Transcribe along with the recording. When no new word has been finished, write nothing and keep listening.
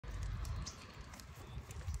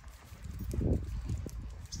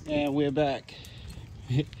And we're back.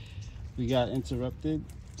 We got interrupted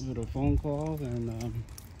with a phone call, and now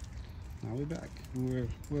we're back.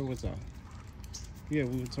 Where was I? Yeah,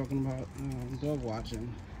 we were talking about dog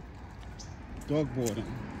watching, dog boarding.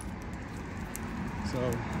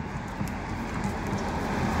 So,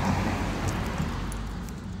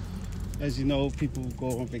 as you know, people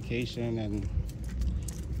go on vacation and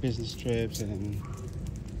business trips and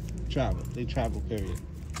travel. They travel, period.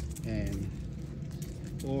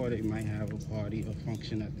 Or they might have a party or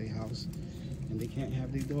function at their house and they can't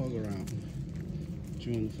have their dog around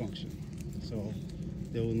during the function. So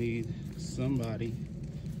they will need somebody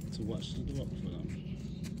to watch the dog for them.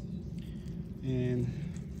 And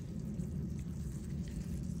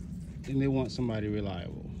they want somebody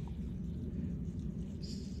reliable.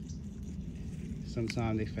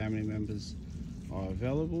 Sometimes their family members are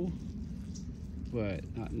available, but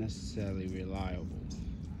not necessarily reliable.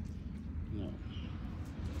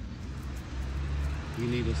 You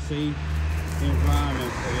need a safe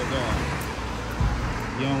environment for your dog.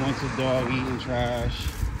 You don't want your dog eating trash.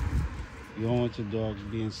 You don't want your dogs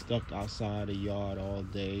being stuck outside the yard all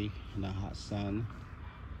day in the hot sun.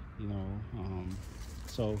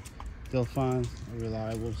 So they'll find a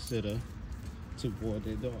reliable sitter to board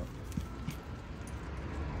their dog.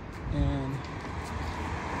 And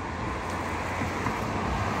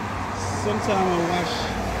sometimes I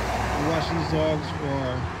watch these dogs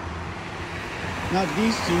for, not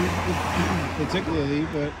these two particularly,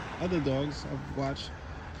 but other dogs I've watched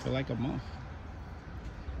for like a month,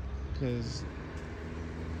 because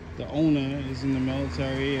the owner is in the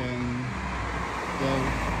military and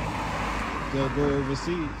they'll go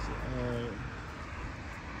overseas.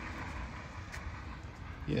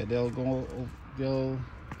 They'll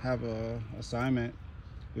have a assignment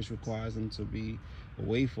which requires them to be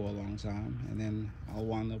away for a long time, and then I'll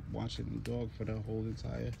wind up watching the dog for the whole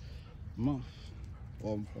entire month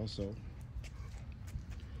or so.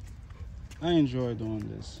 I enjoy doing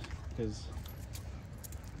this because,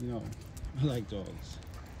 I like dogs.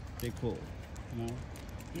 They're cool,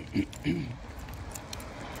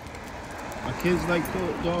 My kids like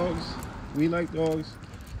dogs. We like dogs.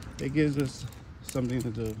 It gives us something to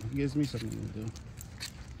do. It gives me something to do.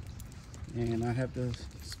 And I have the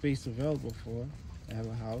space available for it. I have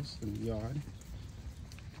a house and a yard.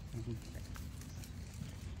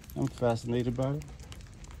 I'm fascinated by it.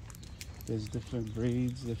 There's different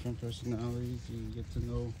breeds, different personalities. You get to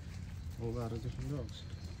know a whole lot of different dogs.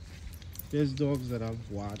 There's dogs that I've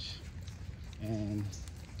watched, and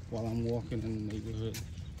while I'm walking in the neighborhood,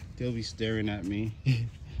 they'll be staring at me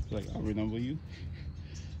like, I remember you,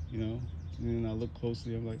 And then I look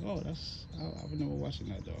closely, I'm like, oh, I remember watching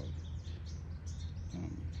that dog.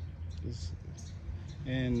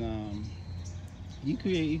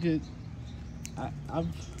 I've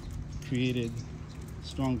created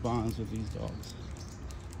strong bonds with these dogs.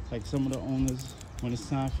 Like some of the owners, when it's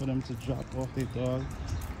time for them to drop off their dog,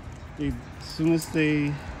 as soon as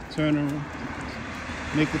they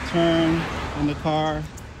make a turn in the car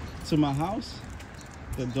to my house,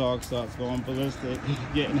 the dog starts going ballistic,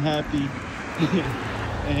 getting happy.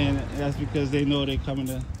 And that's because they know they're coming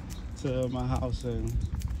to my house and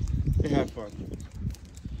they have fun.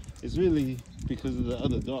 It's really because of the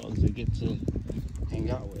other dogs they get to hang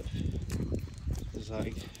out with. It's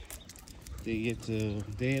like they're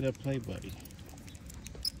the play buddy.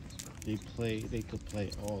 They could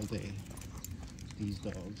play all day. These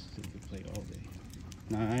dogs, they could play all day.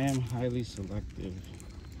 Now I am highly selective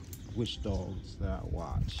which dogs that I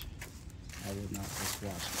watch. I would not just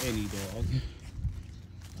watch any dog.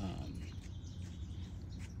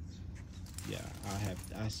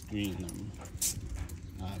 I screen them.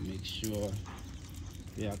 I make sure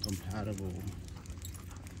they are compatible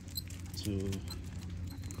to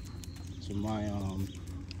my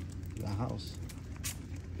the house.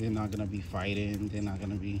 They're not gonna be fighting. They're not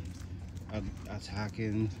gonna be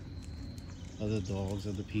attacking other dogs,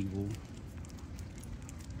 other people.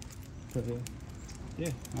 But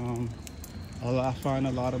yeah, I find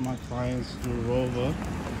a lot of my clients through Rover.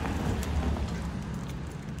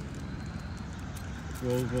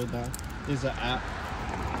 Rover is an app.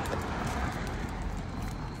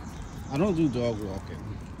 I don't do dog walking.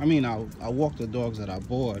 I mean, I walk the dogs that I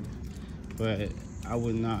board, but I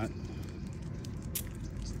would not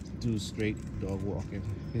do straight dog walking.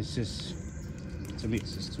 It's just, to me,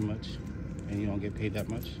 it's just too much, and you don't get paid that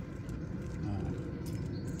much.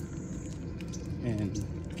 And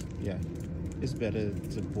yeah, it's better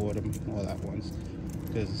to board them all at once,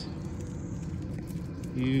 because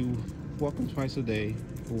you walk them twice a day,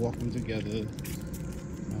 you walk them together,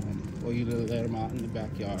 or you let them out in the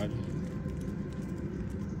backyard.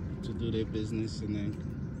 do their business, and then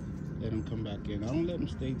let them come back in. I don't let them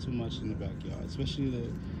stay too much in the backyard, especially the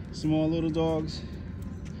small little dogs.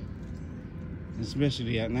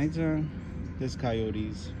 Especially at nighttime, there's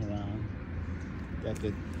coyotes around that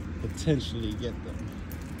could potentially get them.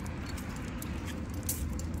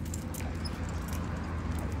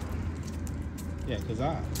 Yeah, because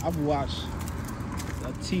I've watched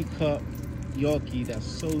a teacup Yorkie that's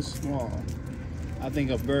so small, I think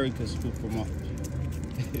a bird could scoop him up.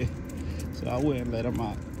 So I wouldn't let him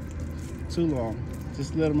out too long.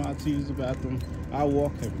 Just let him out to use the bathroom. I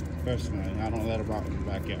walk him personally. I don't let him out in the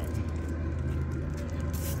backyard.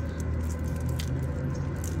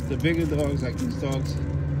 The bigger dogs, like these dogs,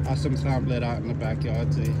 I sometimes let out in the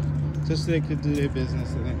backyard just so they could do their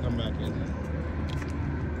business and then come back in.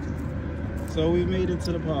 So we made it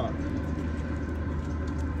to the park.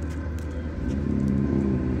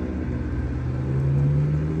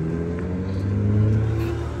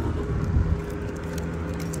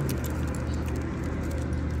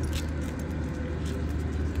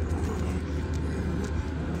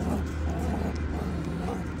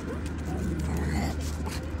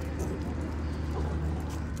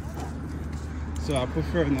 So I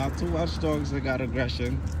prefer not to watch dogs that got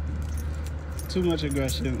aggression. Too much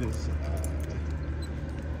aggression is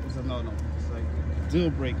a no-no. It's like a deal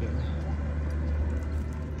breaker.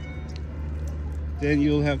 Then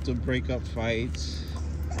you'll have to break up fights,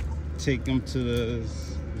 take them to the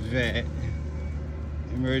vet,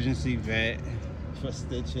 emergency vet for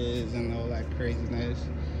stitches and all that craziness.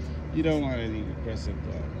 You don't want any aggressive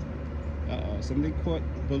dog. Uh-oh, somebody caught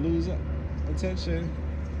Baloo's attention.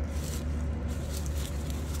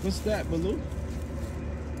 What's that, Baloo?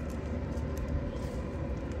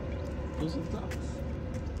 Those are ducks.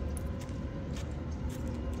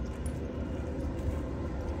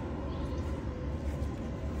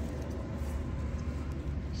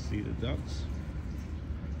 See the ducks?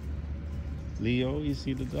 Leo, you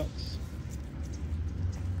see the ducks?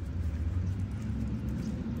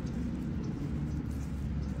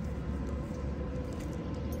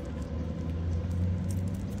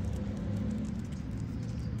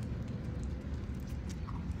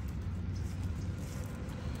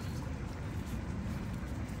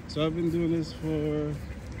 So I've been doing this for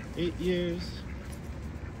 8 years.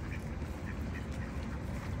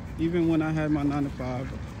 Even when I had my 9 to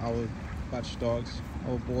 5, I would watch dogs. I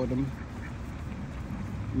would board them,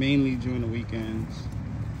 mainly during the weekends,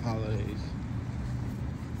 holidays.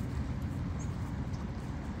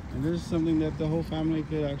 And this is something that the whole family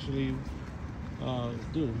could actually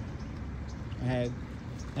do. I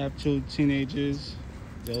have teenagers,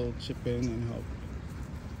 they'll chip in and help.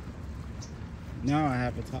 Now I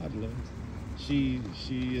have a toddler. She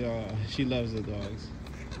loves the dogs,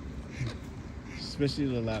 especially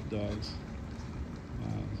the lap dogs.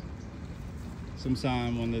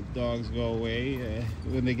 Sometimes when the dogs go away,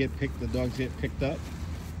 when they get picked, the dogs get picked up.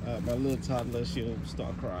 My little toddler, she'll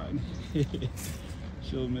start crying.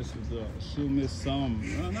 She'll miss the dogs. She'll miss some,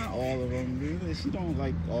 not all of them. She don't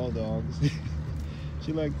like all dogs.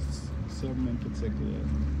 She likes some in particular.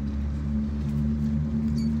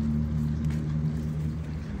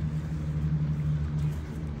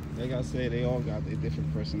 Like I say, they all got their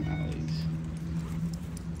different personalities.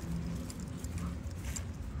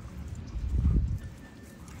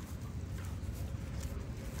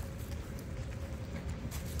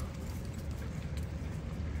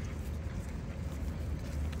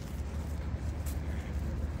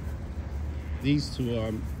 These two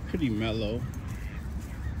are pretty mellow.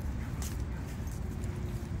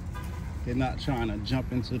 They're not trying to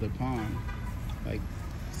jump into the pond. Like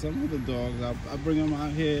some of the dogs, I bring them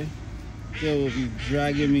out here, they will be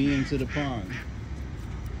dragging me into the pond.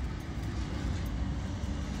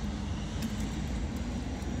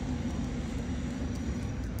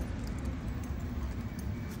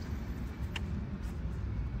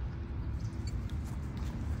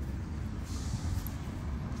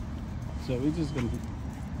 So we're just gonna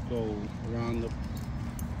go around the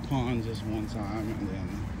pond just one time and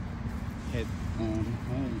then head on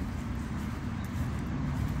home.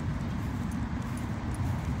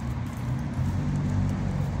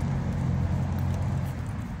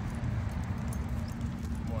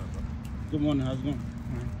 Good morning, how's it going?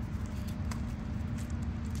 All right.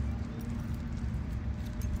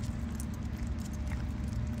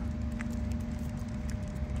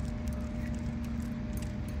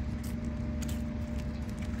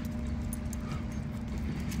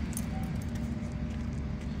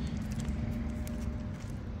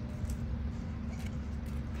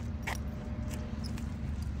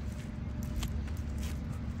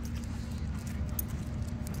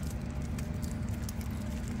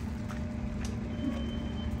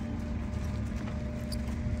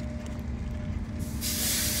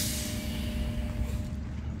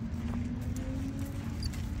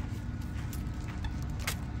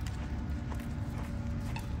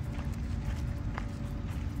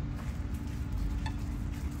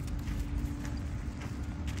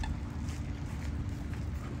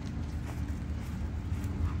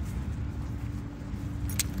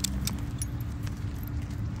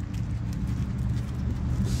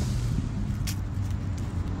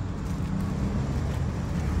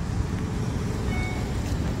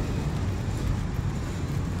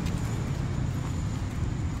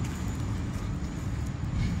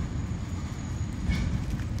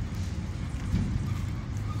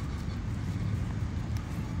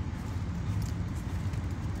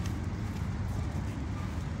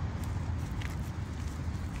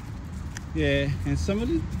 Yeah, and some of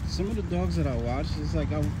the dogs that I watch, it's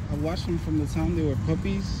like I watched them from the time they were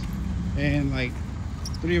puppies, and like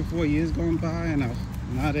 3 or 4 years going by, and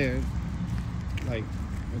now they're like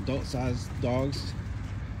adult-sized dogs.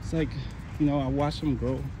 It's like, I watch them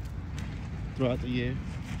grow throughout the year.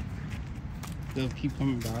 They'll keep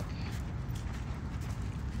coming back.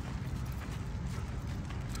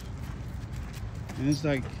 And it's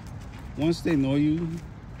like, once they know you,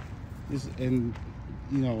 and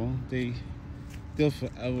they'll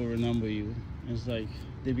forever remember you. It's like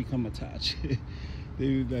they become attached.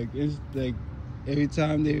 It's like every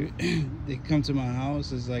time they come to my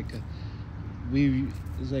house, it's like we're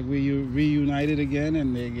reunited again,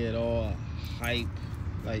 and they get all hype.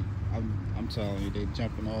 Like I'm telling you, they're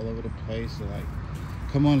jumping all over the place. They're like,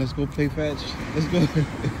 come on, let's go play fetch. Let's go.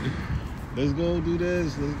 Let's go do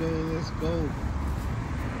this. Let's go.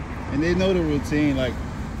 And they know the routine. Like,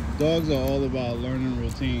 dogs are all about learning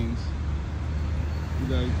routines.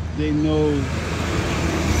 Like, they know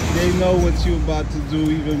what you're about to do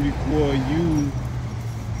even before you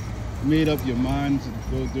made up your mind to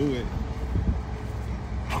go do it.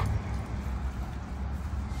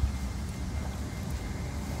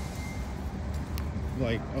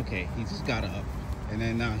 Like, okay, he just got up, and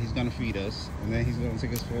then now he's gonna feed us, and then he's gonna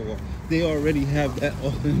take us for a walk. They already have that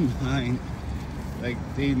all in mind. Like,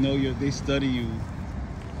 they study you,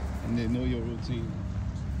 and they know your routine.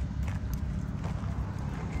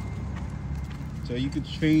 So you could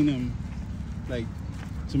train them, like,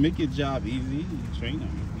 to make your job easy. You train them.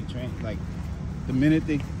 You train, like, the minute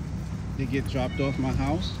they get dropped off my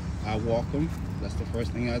house, I walk them. That's the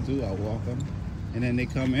first thing I do. I walk them, and then they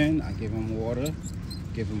come in. I give them water,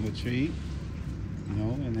 give them a treat,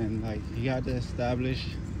 and then, like, you got to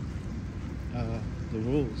establish the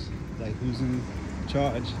rules, like who's in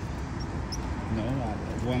charge.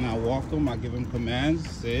 When I walk them, I give them commands,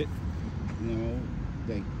 sit,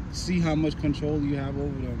 like, see how much control you have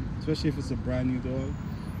over them, especially if it's a brand new dog.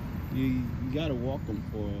 You gotta walk them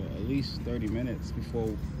for at least 30 minutes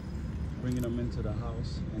before bringing them into the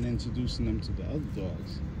house and introducing them to the other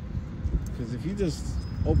dogs. Because if you just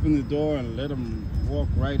open the door and let them walk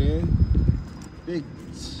right in, they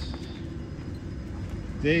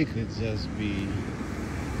could just be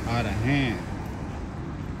out of hand.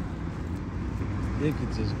 They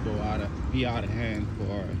could just be out of hand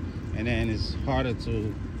and then it's harder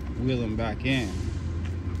to wheel them back in.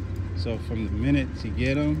 So from the minute you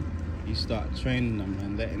get them, you start training them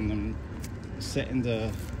and letting them, setting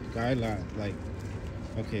the guidelines. Like,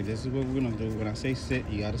 okay, this is what we're gonna do. When I say sit,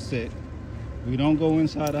 you gotta sit. We don't go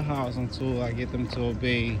inside the house until I get them to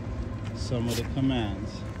obey some of the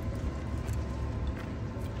commands.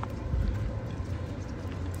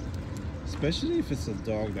 Especially if it's a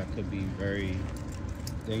dog that could be very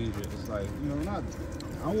dangerous. Like,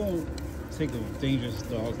 I won't take a dangerous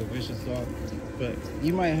dog, a vicious dog, but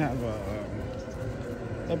you might have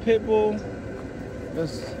a pit bull.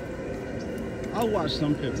 I'll watch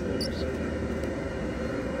some pit bulls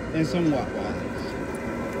and some Rottweilers,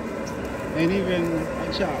 and even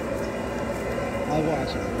a Chow. I'll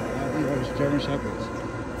watch them. German Shepherds.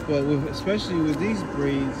 But especially with these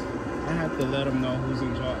breeds, I have to let them know who's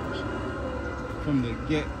in charge from the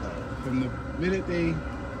get-go, from the minute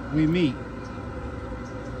we meet.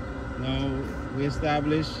 We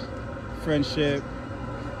establish friendship.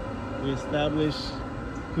 We establish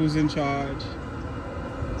who's in charge,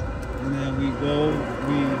 and then we go.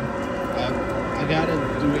 I gotta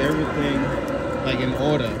do everything like in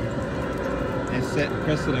order and set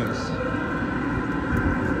precedence.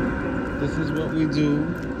 This is what we do.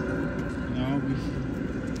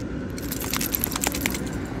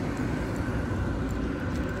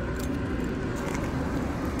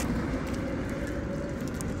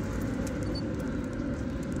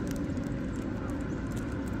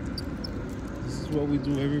 What we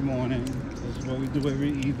do every morning. This is what we do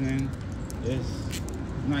every evening. It's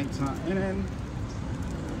nighttime, and then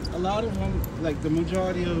a lot of them, like the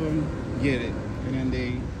majority of them, get it, and then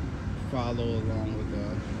they follow along with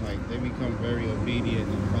they become very obedient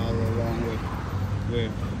and follow along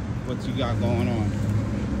with what you got going on.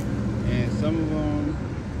 And some of them,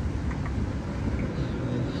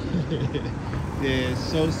 they're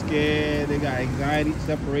so scared. They got anxiety,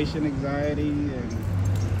 separation anxiety,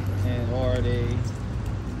 or they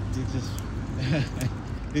just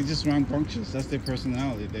they just rambunctious. That's their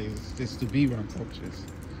personality. They just to be rambunctious.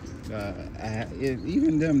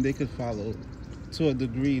 Even them, they could follow to a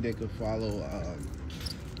degree. They could follow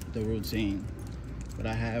the routine. But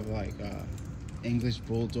I have like English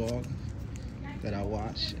bulldog that I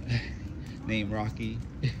watch named Rocky.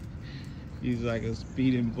 He's like a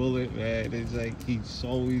speeding bullet, man. It's like he's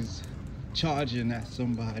always charging at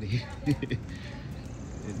somebody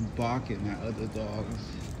and barking at other dogs.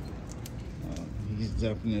 He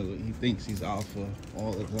thinks he's alpha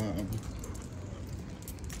all the time.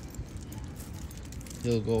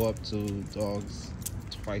 He'll go up to dogs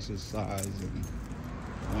twice his size and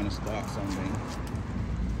want to start something.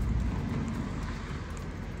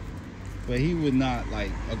 But he would not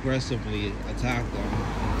like aggressively attack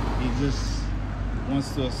them. He just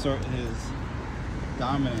wants to assert his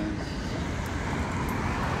dominance.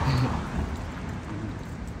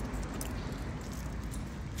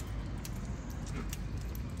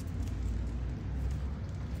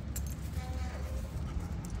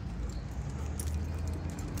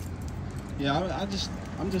 Yeah,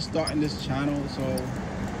 I'm just starting this channel, so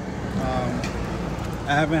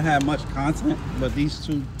I haven't had much content, but these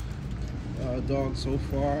two dogs so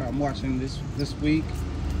far, I'm watching this week.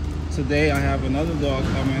 Today I have another dog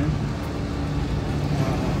coming.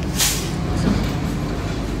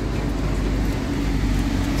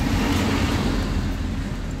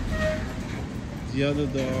 The other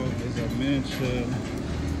dog is a miniature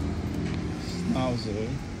schnauzer,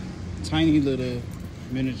 tiny little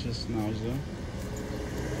miniature schnauzer.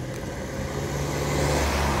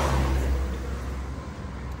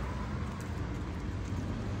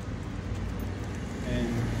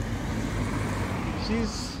 And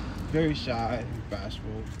she's very shy,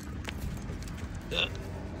 bashful.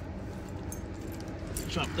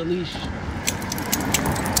 Drop the leash.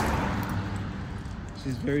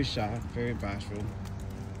 She's very shy, very bashful.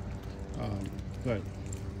 But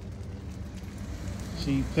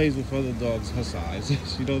she plays with other dogs her size.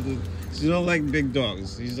 She don't like big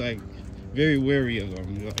dogs. She's like very wary of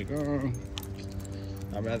them. She's like, oh,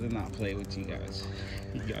 I'd rather not play with you guys.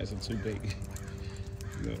 You guys are too big.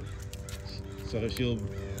 You know, so she'll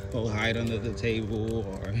go hide under the table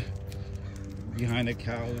or behind the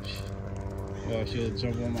couch, or she'll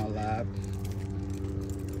jump on my lap.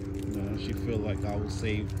 You know, she feel like I will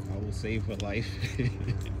save her life.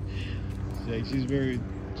 She's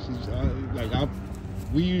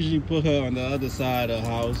we usually put her on the other side of the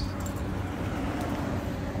house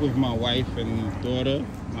with my wife and daughter,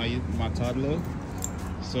 my toddler.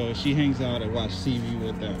 So she hangs out and watch TV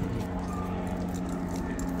with them.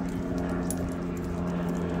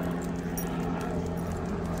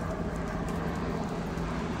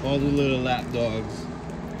 All the little lap dogs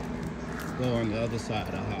go on the other side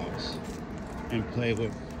of the house and play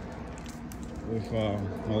with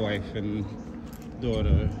my wife and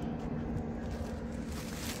daughter.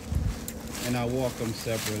 And I walk them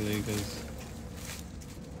separately because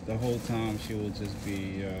the whole time she will just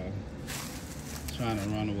be trying to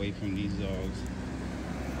run away from these dogs.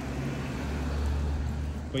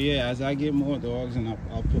 But yeah, as I get more dogs, and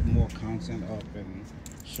I'll put more content up and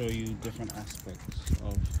show you different aspects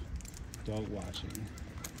of dog watching.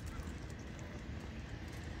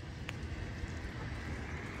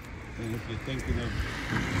 And if you're thinking of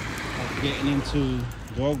getting into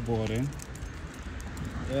dog boarding,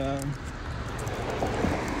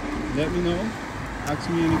 let me know. Ask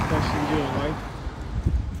me any questions you would like,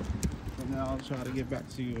 and then I'll try to get back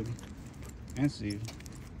to you and answer you.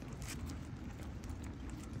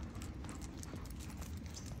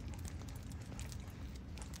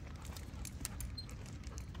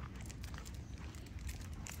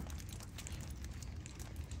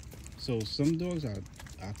 So some dogs I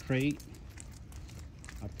crate.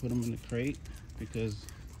 I put them in the crate because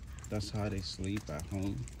that's how they sleep at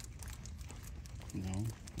home, you know,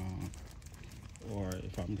 or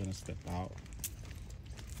if I'm gonna step out.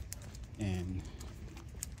 And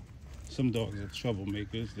some dogs are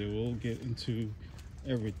troublemakers. They will get into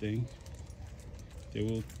everything. They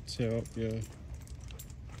will tear up your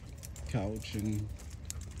couch and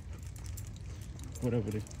whatever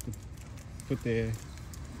they put their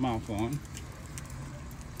mouth on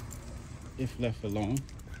if left alone,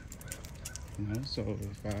 you know. So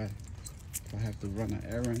if I have to run an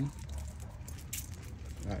errand,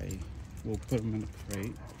 I will put them in a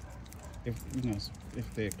crate. If you know,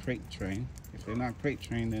 if they're crate trained. If they're not crate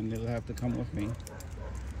trained, then they'll have to come with me.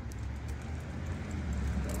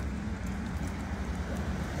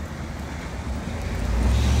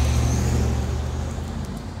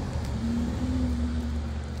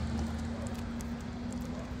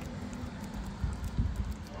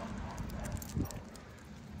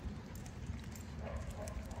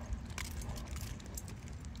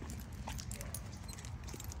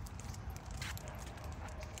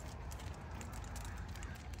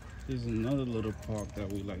 There's another little park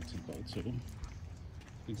that we like to go to.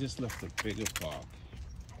 We just left a bigger park,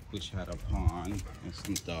 which had a pond and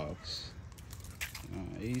some ducks.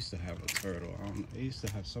 It used to have a turtle. I don't know. It used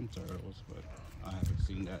to have some turtles, but I haven't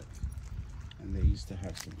seen that. And they used to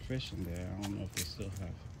have some fish in there. I don't know if they still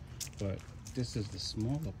have. But this is the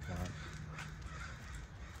smaller part.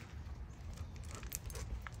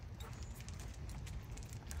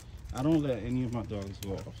 I don't let any of my dogs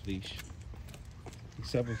go off leash.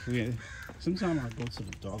 Except if sometimes I go to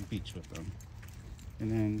the dog beach with them.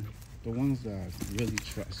 And then the ones that I really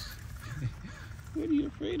trust. What are you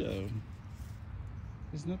afraid of?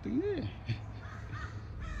 There's nothing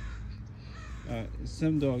there.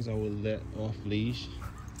 Some dogs I would let off leash.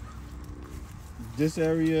 This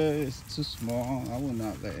area is too small. I will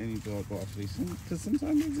not let any dog off leash because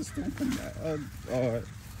sometimes they just don't come back. Or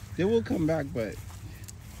they will come back, but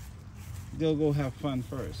they'll go have fun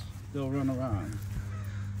first. They'll run around,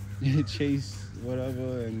 chase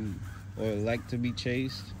whatever, or like to be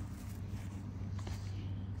chased.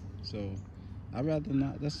 So I'd rather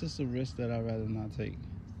not. That's just a risk that I'd rather not take.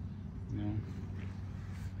 You know.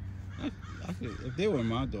 If they were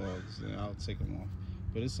my dogs, then I'll take them off.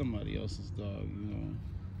 But it's somebody else's dog, you know.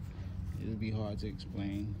 It'll be hard to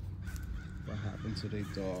explain what happened to their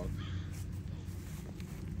dog.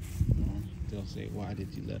 You know, they'll say, "Why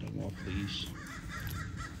did you let him off leash?"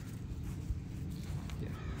 Yeah.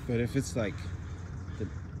 But if it's like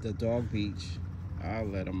the dog beach, I'll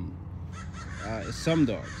let them. Some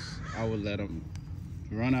dogs, I would let them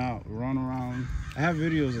run out, run around. I have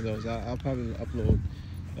videos of those. I'll probably upload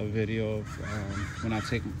a video of when I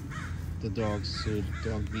take the dogs to the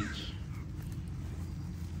dog beach.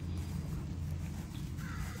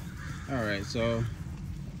 All right, so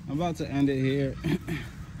I'm about to end it here.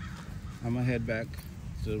 I'm gonna head back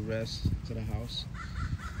to rest to the house.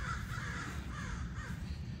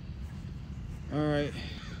 All right,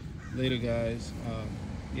 later guys.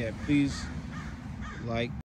 Yeah, please like